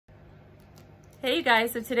Hey you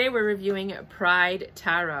guys, so today we're reviewing Pride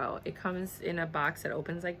Tarot. It comes in a box that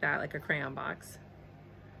opens like that, like a crayon box.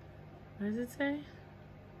 What does it say?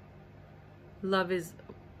 Love is,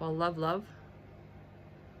 well, love.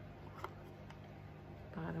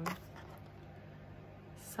 Bottom,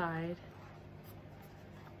 side,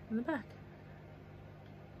 and the back.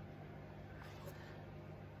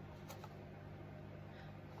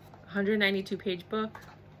 $192-page book.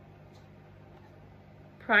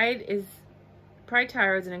 Pride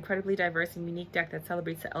Tarot is an incredibly diverse and unique deck that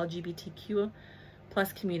celebrates the LGBTQ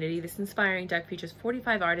plus community. This inspiring deck features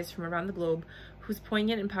 45 artists from around the globe whose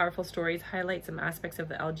poignant and powerful stories highlight some aspects of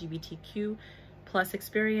the LGBTQ plus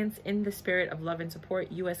experience in the spirit of love and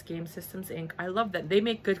support. US Game Systems Inc. I love that. They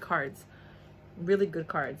make good cards. Really good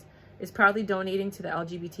cards. Is proudly donating to the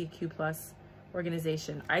LGBTQ plus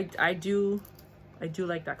organization. I do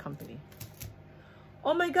like that company.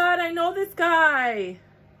 Oh my God, I know this guy.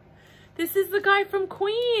 This is the guy from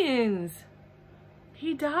Queens.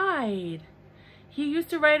 He died. He used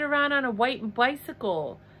to ride around on a white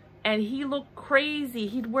bicycle and he looked crazy.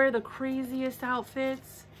 He'd wear the craziest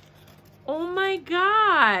outfits. Oh my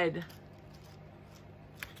God.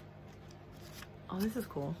 Oh, this is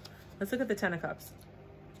cool. Let's look at the 10 of Cups.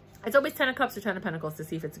 It's always 10 of Cups or 10 of Pentacles to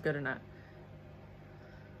see if it's good or not.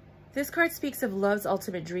 This card speaks of love's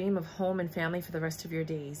ultimate dream of home and family for the rest of your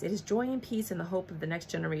days. It is joy and peace and the hope of the next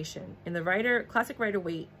generation. In the classic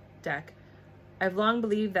Rider-Waite deck, I've long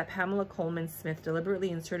believed that Pamela Coleman Smith deliberately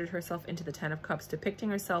inserted herself into the 10 of Cups, depicting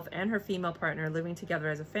herself and her female partner living together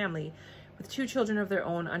as a family with 2 children of their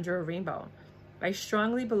own under a rainbow. I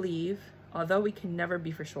strongly believe, although we can never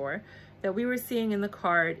be for sure, that we were seeing in the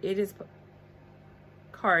card is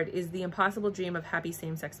the impossible dream of happy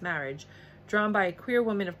same-sex marriage, drawn by a queer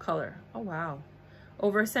woman of color. Oh, wow.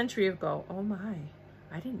 Over a century ago. Oh, my.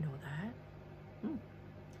 I didn't know that.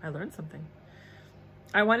 I learned something.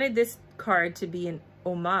 I wanted this card to be an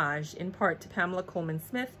homage, in part, to Pamela Coleman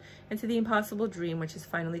Smith and to the impossible dream which has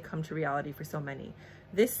finally come to reality for so many.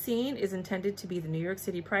 This scene is intended to be the New York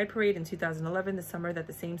City Pride Parade in 2011, the summer that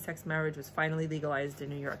the same-sex marriage was finally legalized in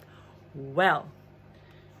New York. Well,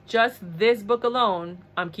 just this book alone,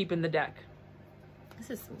 I'm keeping the deck.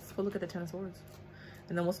 Let's go look at the 10 of Swords.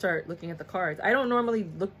 And then we'll start looking at the cards. I don't normally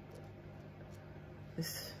look.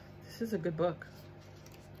 This is a good book.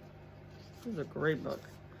 This is a great book.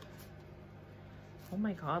 Oh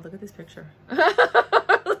my God, look at this picture.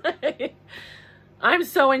 I'm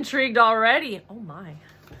so intrigued already. Oh my.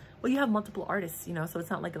 Well, you have multiple artists, you know, so it's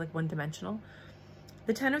not like one-dimensional.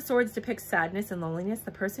 The 10 of Swords depicts sadness and loneliness. The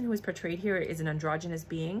person who is portrayed here is an androgynous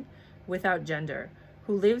being without gender,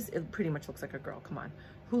 who lives, it pretty much looks like a girl, come on,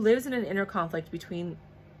 who lives in an inner conflict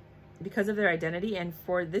because of their identity, and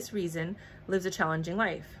for this reason lives a challenging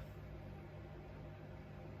life.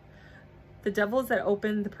 The devils that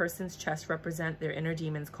open the person's chest represent their inner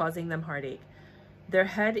demons, causing them heartache. Their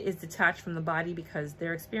head is detached from the body because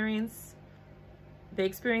they experience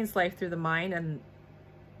life through the mind and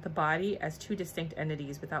the body as 2 distinct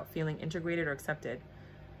entities without feeling integrated or accepted.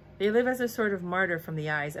 They live as a sort of martyr from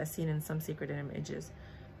the eyes, as seen in some secret images.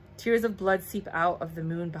 Tears of blood seep out of the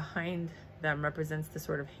moon behind them, represents the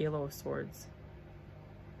sort of halo of swords.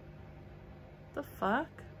 The fuck?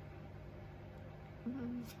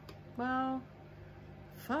 Well,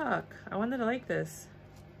 fuck. I wanted to like this.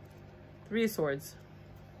 3 of Swords.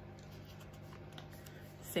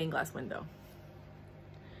 Stained glass window.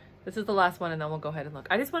 This is the last one, and then we'll go ahead and look.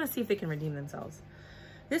 I just want to see if they can redeem themselves.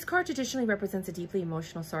 This card traditionally represents a deeply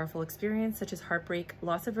emotional, sorrowful experience, such as heartbreak,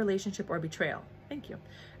 loss of relationship, or betrayal. Thank you.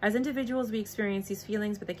 As individuals, we experience these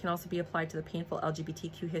feelings, but they can also be applied to the painful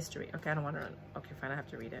LGBTQ history. Okay, I don't want to run. Okay, fine, I have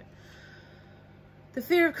to read it. The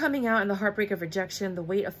fear of coming out and the heartbreak of rejection, the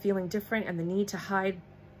weight of feeling different, and the need to hide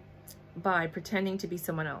by pretending to be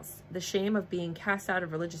someone else. The shame of being cast out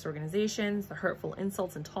of religious organizations, the hurtful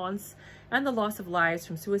insults and taunts, and the loss of lives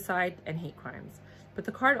from suicide and hate crimes. But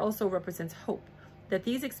the card also represents hope, that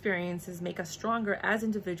these experiences make us stronger as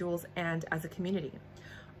individuals and as a community.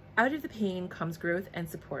 Out of the pain comes growth and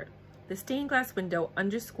support. The stained glass window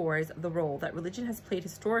underscores the role that religion has played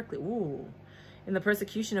historically in the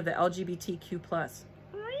persecution of the LGBTQ+.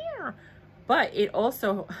 But it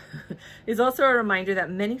also is also a reminder that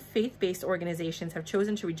many faith-based organizations have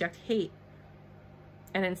chosen to reject hate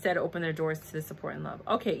and instead open their doors to the support and love.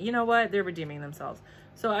 Okay, you know what? They're redeeming themselves.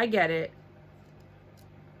 So I get it.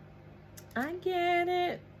 I get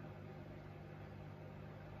it.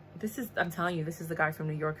 This is, I'm telling you, this is the guy from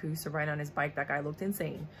New York who used to ride on his bike. That guy looked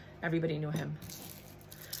insane. Everybody knew him.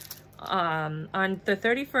 On the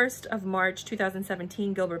 31st of March,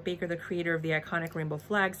 2017, Gilbert Baker, the creator of the iconic rainbow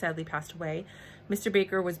flag, sadly passed away. Mr.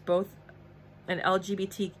 Baker was both an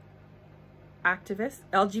LGBTQ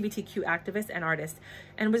activist and artist,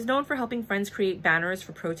 and was known for helping friends create banners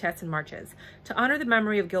for protests and marches. To honor the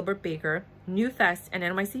memory of Gilbert Baker, New Fest and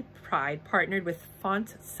NYC Pride partnered with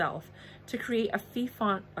Font Self to create a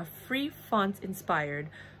free font inspired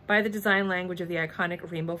by the design language of the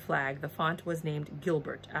iconic rainbow flag. The font was named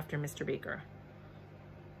Gilbert after Mr. Baker.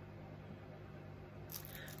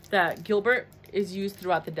 That Gilbert is used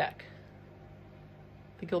throughout the deck.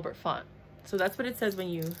 The Gilbert font. So that's what it says when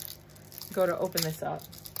you go to open this up.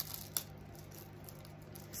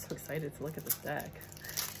 I'm so excited to look at this deck.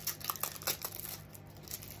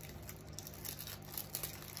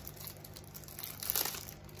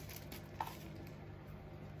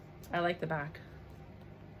 I like the back.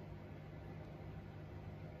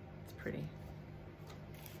 It's pretty.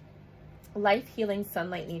 Life, healing,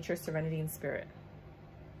 sunlight, nature, serenity, and spirit.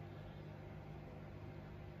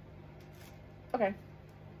 Okay.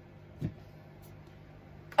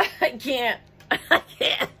 I can't.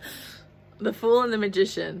 The Fool and the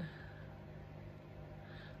Magician.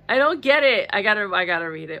 I don't get it. I gotta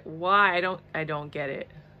read it. Why? I don't get it.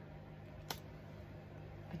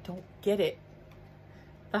 I don't get it.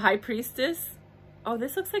 The High Priestess. Oh,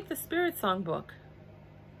 this looks like the Spirit Song book.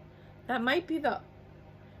 That might be the...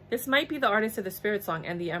 This might be the artist of the Spirit Song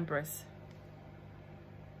and the Empress.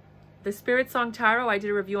 The Spirit Song Tarot, I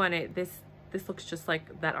did a review on it. This looks just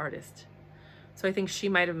like that artist. So I think she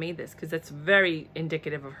might have made this because it's very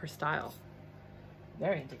indicative of her style.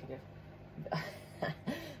 Very indicative.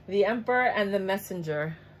 The Emperor and the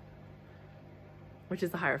Messenger, which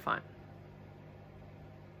is the Hierophant.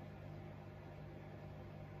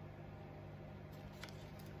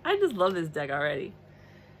 I just love this deck already.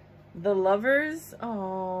 The Lovers,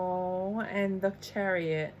 oh, and the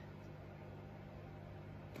Chariot.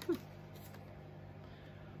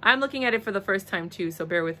 I'm looking at it for the first time too, so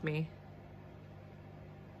bear with me.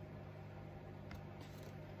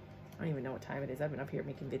 I don't even know what time it is. I've been up here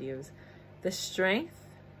making videos. The Strength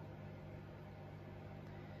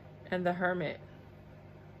and the Hermit.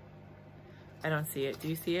 I don't see it. Do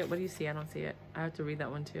you see it? What do you see? I don't see it. I have to read that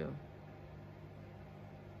one too.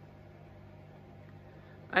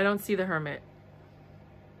 I don't see the Hermit.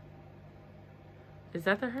 Is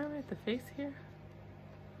that the Hermit? The face here?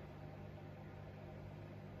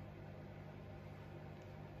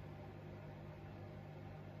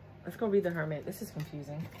 Let's go read the Hermit. This is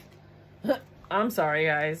confusing. I'm sorry,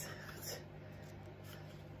 guys. It's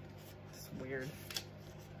weird.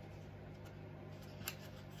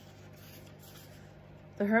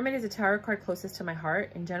 The Hermit is a tarot card closest to my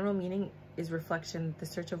heart. In general meaning is reflection, the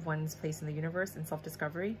search of one's place in the universe, and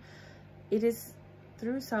self-discovery. It is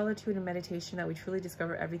through solitude and meditation that we truly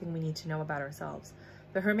discover everything we need to know about ourselves.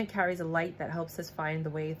 The Hermit carries a light that helps us find the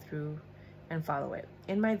way through and follow it.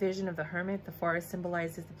 In my vision of the Hermit, the forest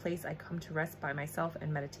symbolizes the place I come to rest by myself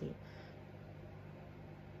and meditate.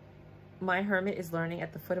 My Hermit is learning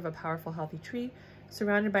at the foot of a powerful, healthy tree.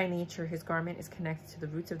 Surrounded by nature, his garment is connected to the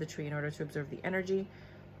roots of the tree in order to absorb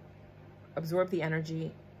the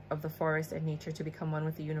energy of the forest and nature to become one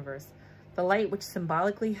with the universe. The light, which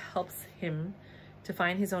symbolically helps him to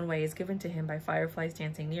find his own way, is given to him by fireflies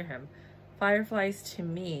dancing near him. Fireflies, to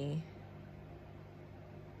me,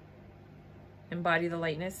 embody the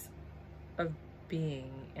lightness of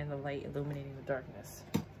being and the light illuminating the darkness.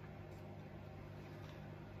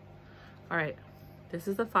 All right, this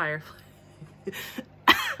is the firefly.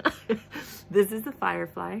 This is the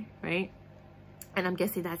firefly, right? And I'm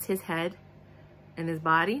guessing that's his head and his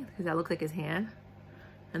body, because that looks like his hand.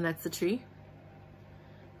 And that's the tree.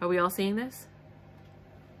 Are we all seeing this?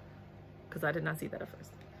 Because I did not see that at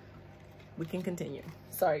first. We can continue.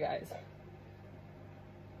 Sorry, guys.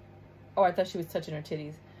 Oh, I thought she was touching her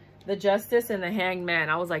titties. The Justice and the Hanged Man.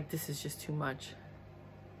 I was like, this is just too much.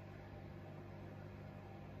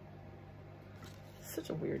 Such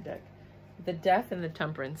a weird deck. The Death and the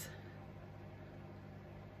Temperance.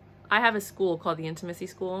 I have a school called the Intimacy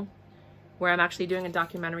School where I'm actually doing a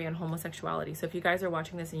documentary on homosexuality. So if you guys are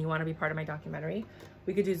watching this and you want to be part of my documentary,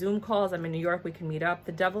 we could do Zoom calls. I'm in New York. We can meet up.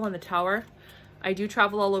 The Devil and the Tower. I do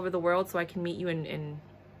travel all over the world, so I can meet you and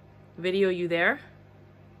video you there.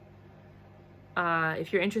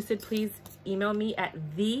 If you're interested, please email me at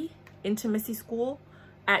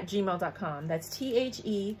theintimacyschool@gmail.com. That's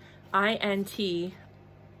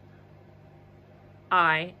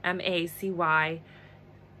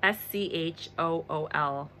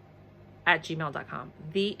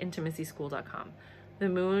theintimacyschool.com. The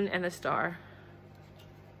Moon and the Star.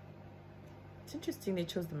 It's interesting they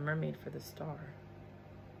chose the mermaid for the star.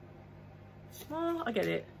 Oh, I get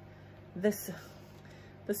it. The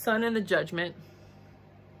Sun and the Judgment.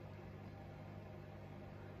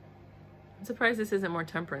 I'm surprised this isn't more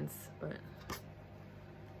temperance, but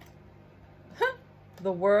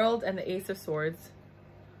the World and the Ace of Swords.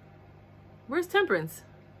 Where's temperance?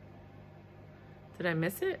 Did I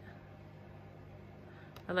miss it?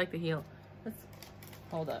 I like the heel. Let's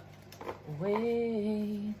hold up.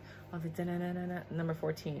 Wait. Oh, the number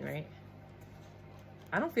 14, right?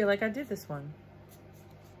 I don't feel like I did this one.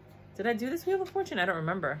 Did I do this Wheel of Fortune? I don't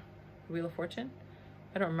remember. Wheel of Fortune?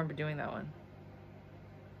 I don't remember doing that one.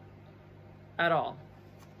 At all.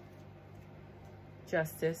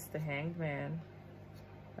 Justice, the Hanged Man.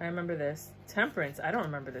 I remember this. Temperance, I don't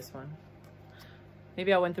remember this one.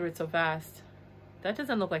 Maybe I went through it so fast. That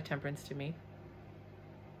doesn't look like temperance to me.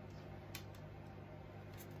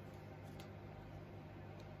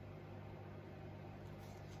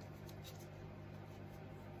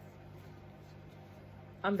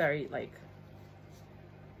 I'm very like,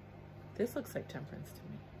 this looks like temperance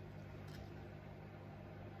to me.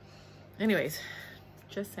 Anyways,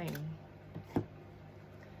 just saying.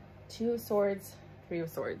 2 of Swords, 3 of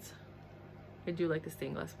Swords. I do like the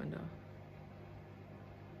stained glass window.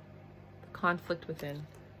 The conflict within.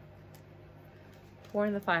 4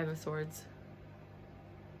 and the 5 of Swords.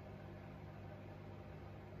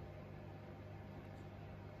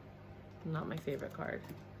 Not my favorite card.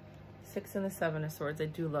 6 and the 7 of Swords. I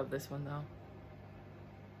do love this one though.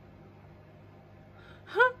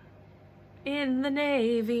 Huh? In the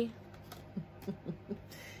Navy.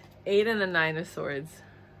 8 and the 9 of Swords. Is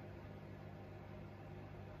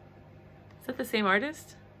that the same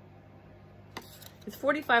artist? It's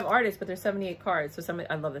 45 artists, but there's 78 cards. So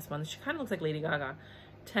I love this one. She kind of looks like Lady Gaga.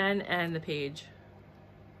 10 and the Page.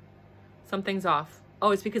 Something's off.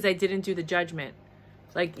 Oh, it's because I didn't do the Judgment.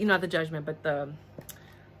 Like, you know, not the Judgment, but the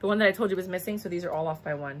one that I told you was missing. So these are all off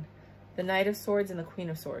by 1. The Knight of Swords and the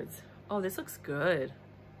Queen of Swords. Oh, this looks good.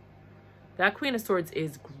 That Queen of Swords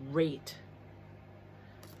is great.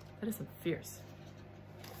 That is some fierce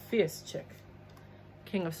chick.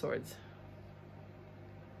 King of Swords.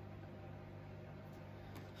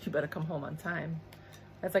 You better come home on time.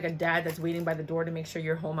 That's like a dad that's waiting by the door to make sure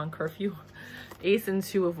you're home on curfew. Ace and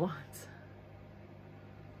 2 of Wands.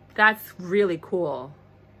 That's really cool.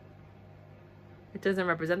 It doesn't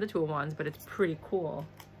represent the 2 of Wands, but it's pretty cool.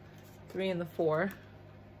 3 and the 4. It'd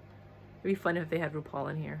be fun if they had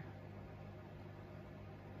RuPaul in here.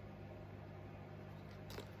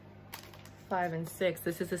 5 and 6.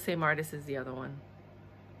 This is the same artist as the other one.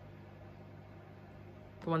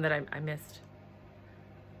 The one that I missed.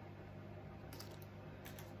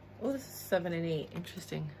 Oh, this is 7 and 8.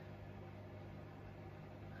 Interesting.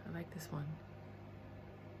 I like this one.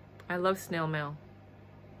 I love snail mail.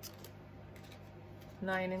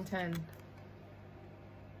 9 and 10.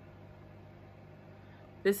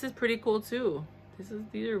 This is pretty cool too.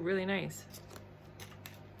 These are really nice.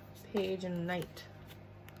 Page and Knight.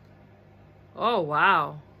 Oh,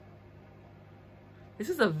 wow. This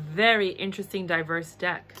is a very interesting, diverse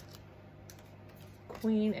deck.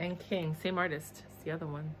 Queen and King. Same artist. It's the other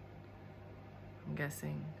one, I'm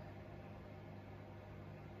guessing.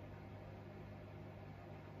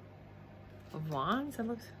 Of Wands? That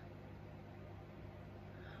looks...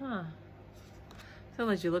 Huh. Don't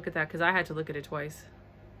let you look at that because I had to look at it twice.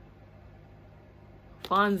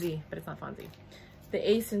 Fonzie, but it's not Fonzie. The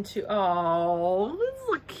Ace and 2. Oh, this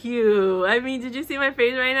looks cute. I mean, did you see my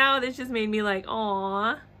face right now? This just made me like,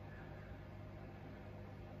 aw.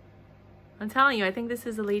 I'm telling you, I think this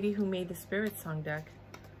is a lady who made the Spirit Song deck.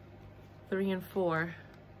 3 and 4.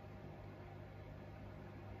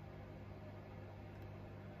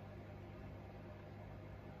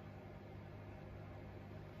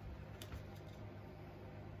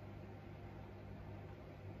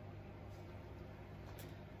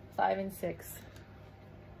 Five and 6.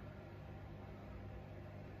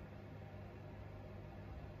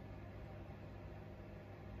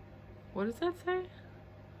 What does that say?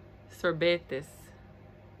 Sorbetes.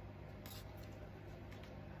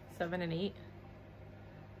 7 and 8.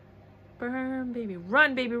 Burn, baby.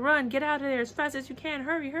 Run, baby, run. Get out of there as fast as you can.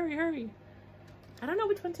 Hurry, hurry, hurry. I don't know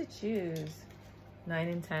which one to choose. 9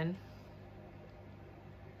 and 10.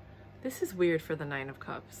 This is weird for the 9 of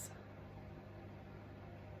Cups.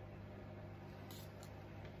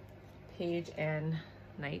 Page and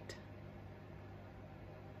Knight.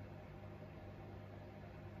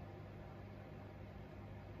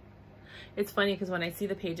 It's funny because when I see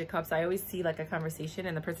the Page of Cups, I always see like a conversation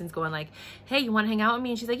and the person's going like, hey, you want to hang out with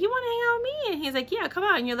me? And she's like, you want to hang out with me? And he's like, yeah, come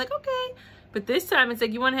on. And you're like, okay. But this time it's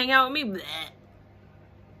like, you want to hang out with me?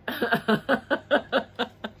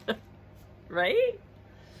 Right?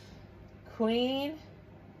 Queen.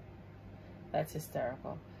 That's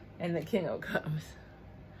hysterical. And the King of Cups.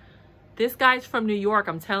 This guy's from New York,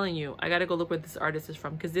 I'm telling you. I gotta go look where this artist is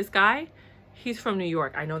from, because this guy, he's from New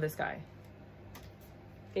York. I know this guy.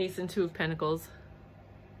 Ace and Two of Pentacles.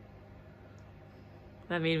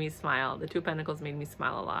 That made me smile. The Two of Pentacles made me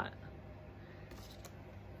smile a lot.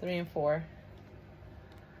 3 and 4.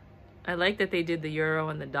 I like that they did the euro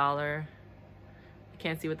and the dollar. I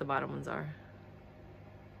can't see what the bottom ones are.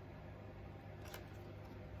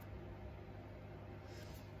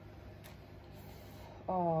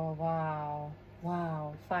 Oh, wow.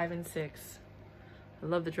 Wow. 5 and 6. I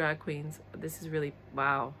love the drag queens. This is really,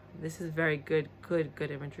 wow. This is very good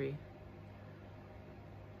imagery.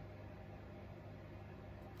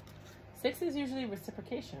 6 is usually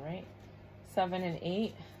reciprocation, right? 7 and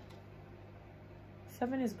 8.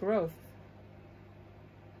 7 is growth.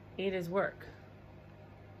 8 is work.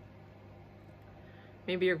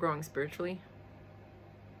 Maybe you're growing spiritually.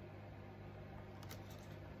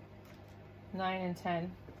 9 and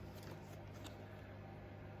 10.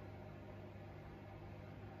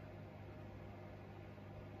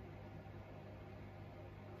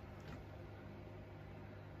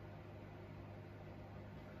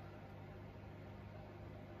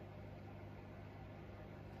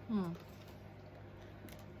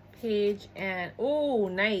 Page and, oh,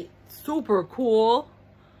 Knight. Super cool.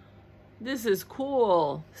 This is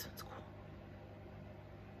cool. This one's cool.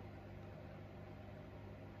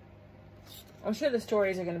 I'm sure the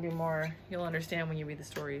stories are going to be more, you'll understand when you read the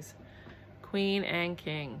stories. Queen and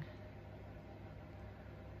King.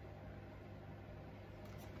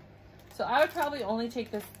 So I would probably only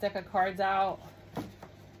take this deck of cards out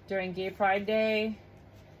during Gay Pride Day.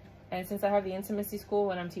 And since I have the intimacy school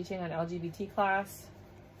when I'm teaching an LGBT class,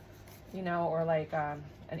 you know, or like an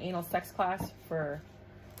anal sex class for,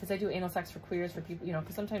 because I do anal sex for queers, for people, you know,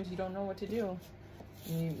 because sometimes you don't know what to do.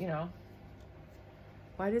 You know.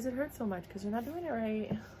 Why does it hurt so much? Because you're not doing it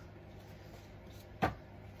right.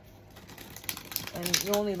 And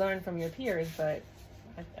you only learn from your peers, but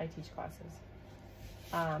I teach classes.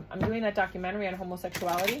 I'm doing that documentary on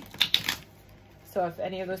homosexuality. So if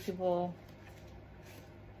any of those people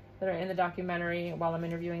that are in the documentary, while I'm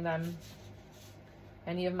interviewing them,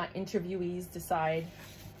 any of my interviewees decide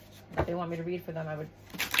that they want me to read for them, I would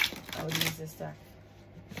use this deck.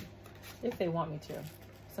 If they want me to.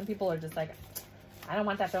 Some people are just like, I don't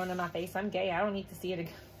want that thrown in my face. I'm gay. I don't need to see it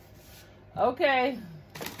again. Okay.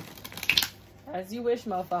 As you wish,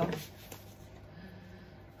 mofo.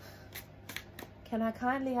 Can I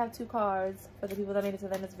kindly have 2 cards for the people that made it to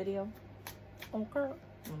the end of this video? Okay.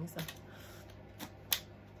 Let me see.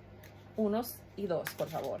 Unos y dos, por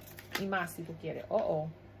favor. Y más si tú quieres. Uh-oh.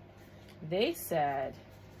 They said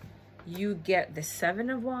you get the 7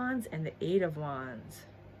 of Wands and the 8 of Wands.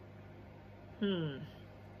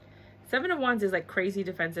 7 of Wands is like crazy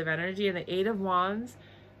defensive energy, and the 8 of Wands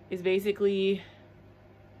is basically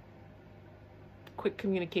quick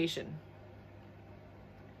communication.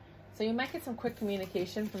 So you might get some quick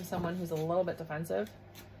communication from someone who's a little bit defensive.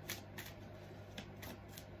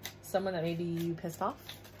 Someone that maybe you pissed off,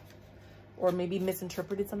 or maybe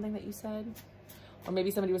misinterpreted something that you said, or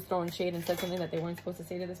maybe somebody was throwing shade and said something that they weren't supposed to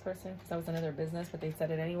say to this person because that was none of their business, but they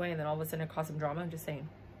said it anyway, and then all of a sudden it caused some drama. I'm just saying.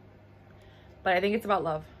 But I think it's about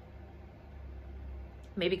love.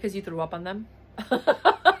 Maybe because you threw up on them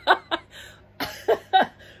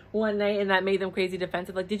one night and that made them crazy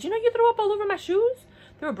defensive. Like, did you know you threw up all over my shoes?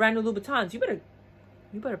 They were brand new Louboutins. You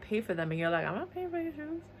better pay for them. And you're like, I'm not paying for your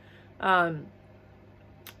shoes.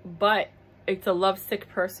 But it's a lovesick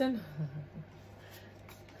person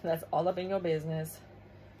that's all up in your business.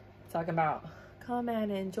 Talking about, come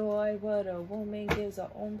and enjoy what a woman gives a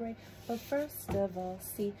hombre. But first of all,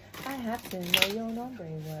 see, I have to know your nombre.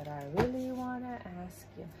 What I really want to ask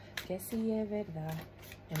you, que si es verdad.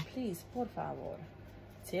 And please, por favor,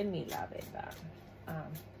 tell me la verdad.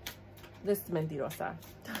 This is mentirosa.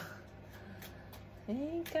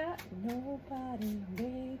 Ain't got nobody,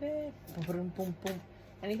 baby. Boom, boom, boom.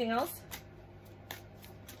 Anything else?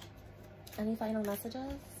 Any final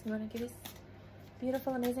messages you want to give these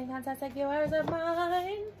beautiful, amazing, fantastic viewers of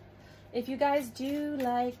mine? If you guys do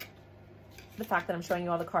like the fact that I'm showing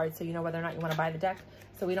you all the cards so you know whether or not you want to buy the deck,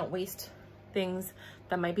 so we don't waste things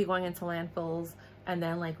that might be going into landfills and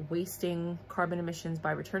then like wasting carbon emissions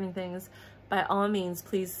by returning things, by all means,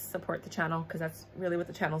 please support the channel, because that's really what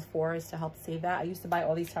the channel's for, is to help save that. I used to buy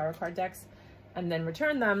all these tarot card decks and then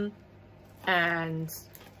return them, and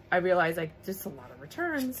I realized like just a lot of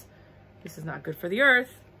returns. This is not good for the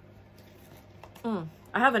earth. I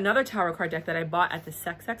have another tarot card deck that I bought at the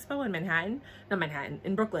Sex Expo in Manhattan, not Manhattan,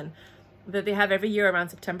 in Brooklyn, that they have every year around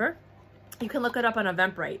September. You can look it up on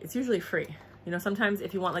Eventbrite. It's usually free. You know, sometimes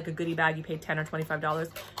if you want like a goodie bag, you pay $10 or $25.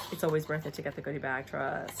 It's always worth it to get the goodie bag,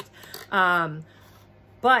 trust.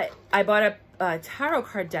 But I bought a tarot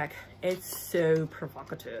card deck. It's so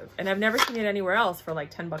provocative. And I've never seen it anywhere else for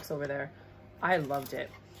like 10 bucks over there. I loved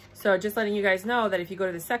it. So just letting you guys know that if you go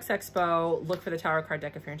to the Sex Expo, look for the tarot card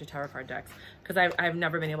deck if you're into tarot card decks. Because I've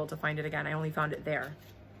never been able to find it again. I only found it there.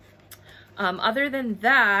 Other than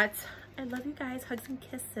that, I love you guys. Hugs and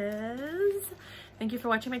kisses. Thank you for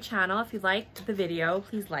watching my channel. If you liked the video,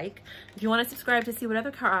 please like. If you want to subscribe to see what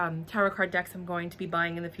other tarot card decks I'm going to be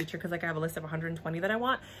buying in the future, because like I have a list of 120 that I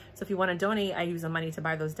want. So if you want to donate, I use the money to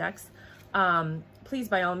buy those decks. Please,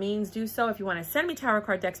 by all means, do so. If you want to send me tarot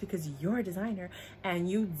card decks because you're a designer and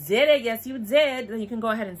you did it, yes, you did, then you can go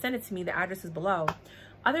ahead and send it to me. The address is below.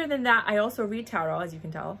 Other than that, I also read tarot, as you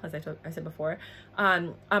can tell, as I said before,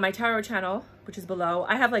 on my tarot channel, which is below.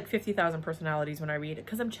 I have like 50,000 personalities when I read it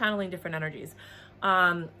because I'm channeling different energies.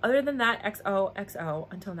 Other than that, XOXO.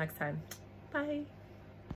 Until next time. Bye.